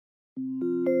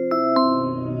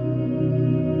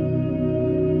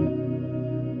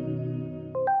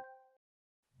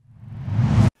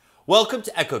Welcome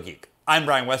to Echo Geek. I'm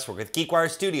Brian Westbrook with Geekwire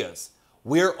Studios.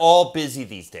 We're all busy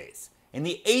these days. In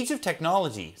the age of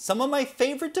technology, some of my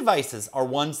favorite devices are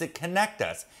ones that connect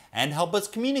us and help us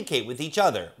communicate with each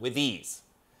other with ease.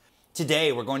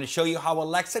 Today, we're going to show you how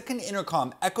Alexa can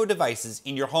intercom Echo devices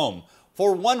in your home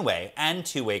for one-way and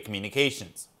two-way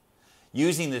communications.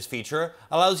 Using this feature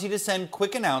allows you to send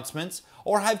quick announcements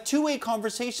or have two-way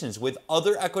conversations with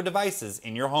other Echo devices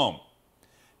in your home.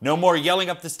 No more yelling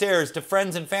up the stairs to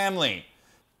friends and family.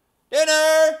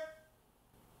 Dinner!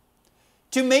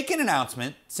 To make an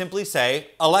announcement, simply say,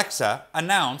 Alexa,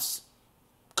 announce,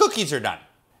 cookies are done.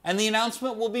 And the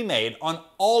announcement will be made on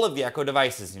all of the Echo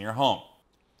devices in your home.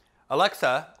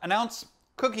 Alexa, announce,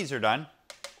 cookies are done.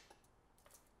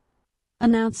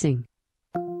 Announcing.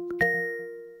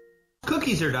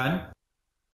 Cookies are done.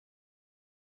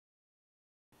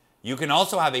 You can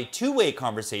also have a two-way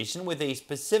conversation with a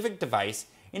specific device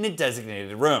in a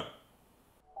designated room.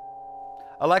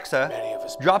 Alexa,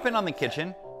 drop in on the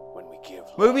kitchen.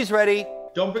 Movie's ready.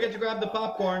 Don't forget to grab the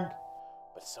popcorn.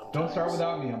 Don't start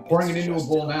without me. I'm pouring it into a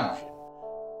bowl now.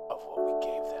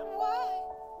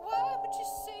 Why would you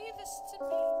say this to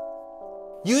me?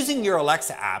 Using your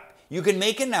Alexa app, you can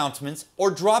make announcements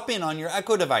or drop in on your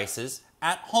Echo devices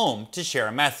at home to share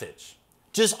a message.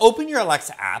 Just open your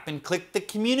Alexa app and click the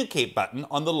Communicate button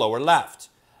on the lower left.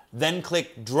 Then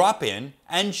click Drop In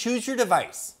and choose your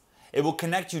device. It will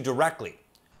connect you directly.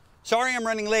 Sorry I'm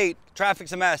running late.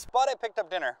 Traffic's a mess, but I picked up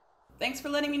dinner. Thanks for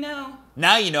letting me know.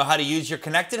 Now you know how to use your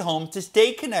connected home to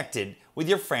stay connected with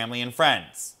your family and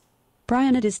friends.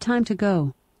 Brian, it is time to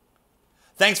go.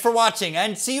 Thanks for watching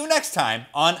and see you next time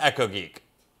on Echo Geek.